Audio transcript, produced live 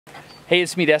Hey,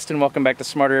 it's me, Destin. Welcome back to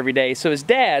Smarter Every Day. So as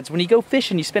dads, when you go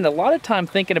fishing, you spend a lot of time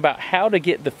thinking about how to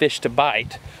get the fish to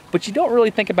bite, but you don't really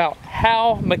think about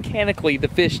how mechanically the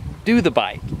fish do the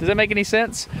bite. Does that make any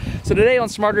sense? So today on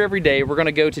Smarter Every Day, we're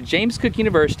gonna go to James Cook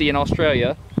University in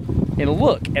Australia and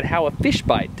look at how a fish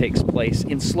bite takes place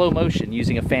in slow motion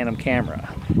using a phantom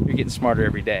camera. You're getting smarter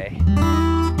every day.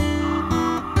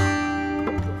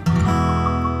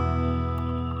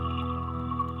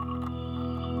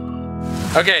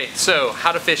 Okay, so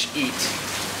how do fish eat?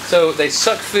 So they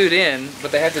suck food in,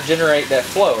 but they have to generate that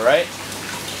flow, right?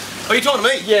 Are you talking to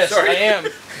me? Yes, sorry. I am,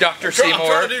 Dr. Seymour. I'm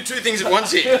trying to do two things at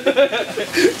once here.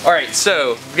 Alright,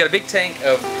 so we've got a big tank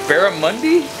of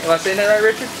barramundi. Am I saying that right,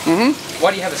 Richard? Mm-hmm.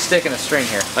 Why do you have a stick and a string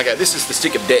here? Okay, this is the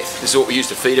stick of death. This is what we use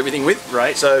to feed everything with.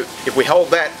 Right. So if we hold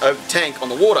that tank on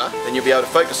the water, then you'll be able to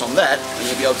focus on that, and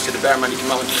you'll be able to see the barramundi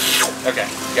come on. Okay,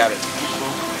 got it.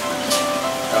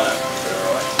 Alright.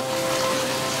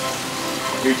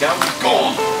 Here you come. Go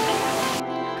on.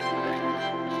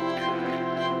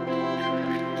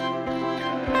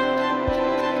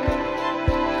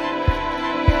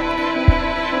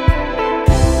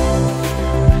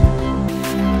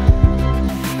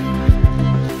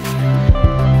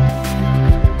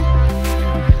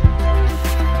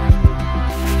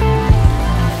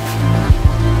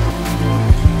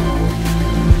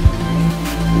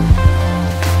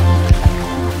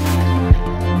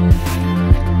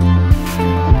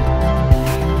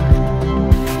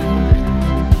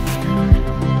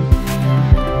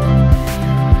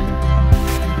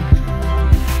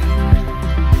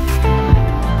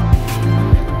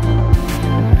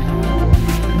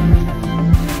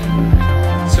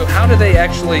 How do they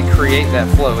actually create that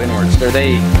flow inwards? Are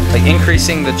they like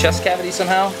increasing the chest cavity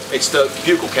somehow? It's the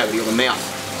buccal cavity or the mouth.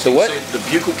 So what? The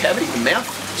buccal cavity, the mouth.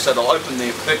 So they'll open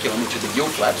their operculum, which are the gill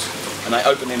flaps, and they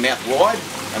open their mouth wide,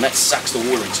 and that sucks the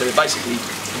water in. So they're basically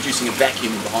producing a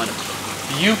vacuum behind them.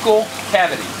 Buccal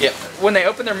cavity. Yep. When they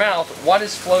open their mouth, why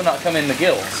does flow not come in the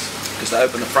gills? Because they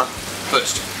open the front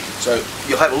first. So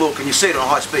you'll have a look, and you see it on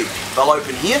high speed. They'll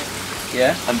open here.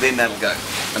 Yeah. And then that'll go.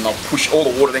 And they'll push all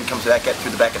the water, then comes back out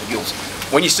through the back of the gills.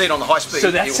 When you see it on the high speed,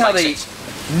 so that's how they...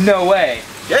 No way.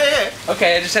 Yeah.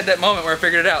 Okay, I just had that moment where I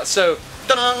figured it out. So,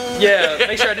 yeah,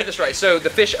 make sure I did this right. So the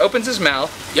fish opens his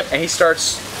mouth, yep, and he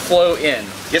starts flow in.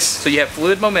 Yes. So you have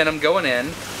fluid momentum going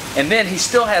in, and then he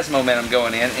still has momentum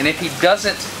going in, and if he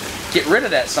doesn't get rid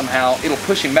of that somehow, it'll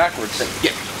push him backwards. So,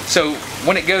 yep. So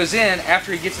when it goes in,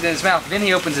 after he gets it in his mouth, then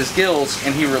he opens his gills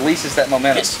and he releases that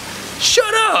momentum. Yes.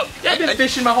 Shut up! Yeah, I've been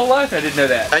fishing my whole life and I didn't know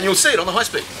that. And you'll see it on the high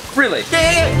speed. Really?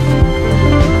 Yeah.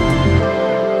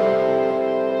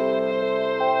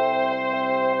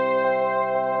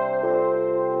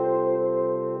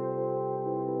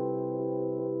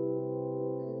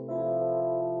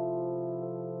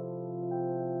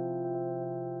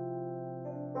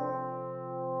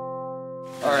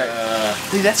 Alright.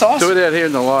 Dude, that's awesome. Do it out here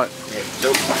in the light. Yeah.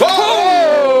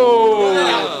 Whoa!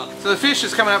 Yeah. So the fish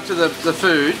is coming up to the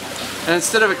food, and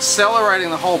instead of accelerating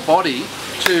the whole body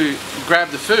to grab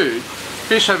the food,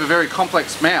 fish have a very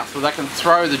complex mouth where they can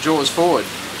throw the jaws forward.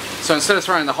 So instead of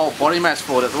throwing the whole body mass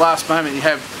forward, at the last moment you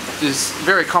have this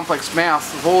very complex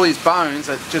mouth with all these bones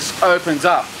that just opens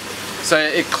up. So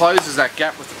it closes that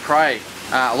gap with the prey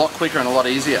a lot quicker and a lot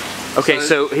easier. Okay,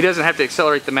 so he doesn't have to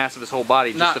accelerate the mass of his whole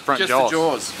body, just the front jaws. Just the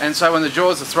jaws. And so when the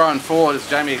jaws are thrown forward, as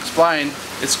Jamie explained,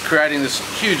 it's creating this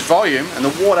huge volume and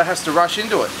the water has to rush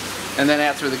into it and then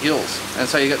out through the gills. And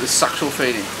so you get this suctional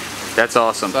feeding. That's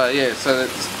awesome. So yeah, so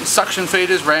suction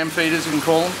feeders, ram feeders you can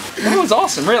call them. That was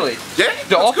awesome, really. Yeah.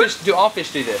 Do all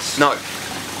fish do this? No.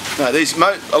 No, there's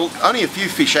only a few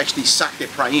fish actually suck their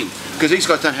prey in because these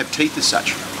guys don't have teeth as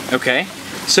such. Okay.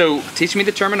 So, teach me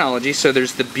the terminology. So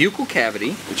there's the buccal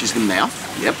cavity. Which is the mouth.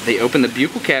 Yep. They open the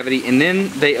buccal cavity and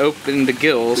then they open the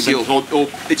gills. The gills, or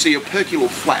it's the opercular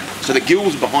flap. So the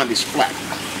gills are behind this flap.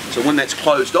 So when that's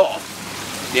closed off,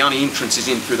 the only entrance is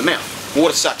in through the mouth.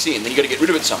 Water sucks in, then you've got to get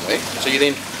rid of it somewhere. So you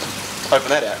then open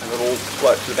that out and it'll all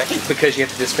flow to the back end. Because you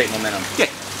have to dissipate momentum. Yeah.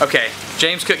 Okay,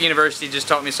 James Cook University just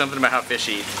taught me something about how fish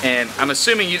eat, and I'm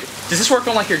assuming you. Does this work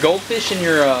on like your goldfish in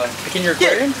your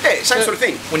aquarium? Yeah, same sort of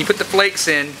thing. When you put the flakes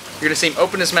in, you're gonna see him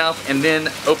open his mouth and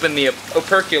then open the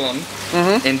operculum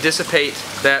and dissipate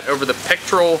that over the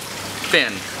pectoral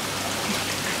fin.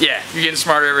 Yeah, you're getting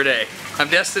smarter every day. I'm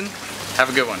Destin. Have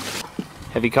a good one.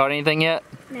 Have you caught anything yet?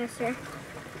 No, sir.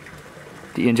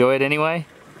 Do you enjoy it anyway?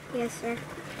 Yes, sir.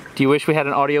 Do you wish we had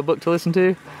an audiobook to listen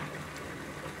to?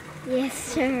 Yes,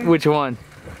 sir. Which one?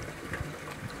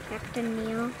 Captain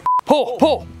Neil. Pull,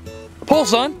 pull, pull,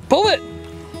 son, pull it.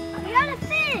 I got a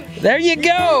fish. There you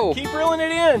go. Keep reeling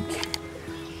it in.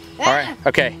 All right,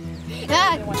 okay.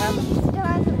 Dad, What happens? he still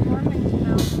has a worm in his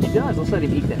mouth. He does. Let's let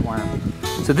him eat that worm.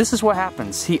 So this is what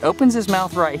happens. He opens his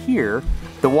mouth right here.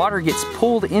 The water gets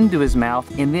pulled into his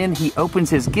mouth, and then he opens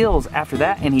his gills after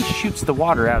that, and he shoots the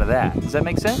water out of that. Does that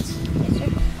make sense? Yes,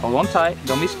 sir. Hold on tight.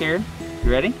 Don't be scared.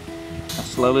 You ready? Now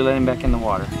slowly let him back in the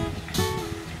water.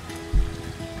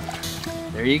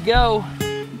 There you go.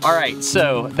 All right,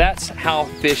 so that's how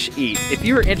fish eat. If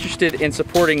you are interested in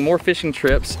supporting more fishing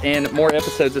trips and more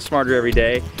episodes of Smarter Every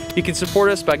Day, you can support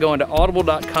us by going to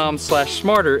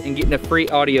audible.com/smarter and getting a free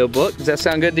audiobook. Does that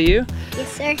sound good to you?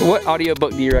 Yes, sir. What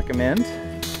audiobook do you recommend?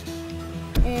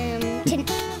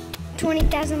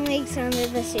 20,000 Leagues Under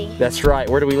the Sea. That's right.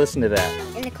 Where do we listen to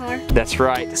that? In the car. That's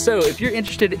right. So if you're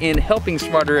interested in helping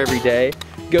Smarter Every Day,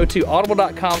 go to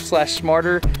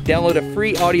audible.com/smarter, download a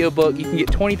free audiobook. You can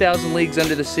get 20,000 Leagues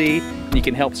Under the Sea, and you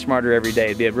can help Smarter Every Day.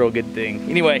 It'd be a real good thing.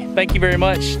 Anyway, thank you very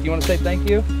much. Do you want to say thank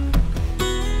you?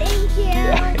 Thank you.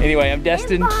 Yeah. Anyway, I'm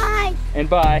Destin. And bye. And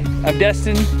bye. I'm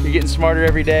Destin. You're getting smarter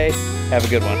every day. Have a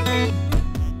good one.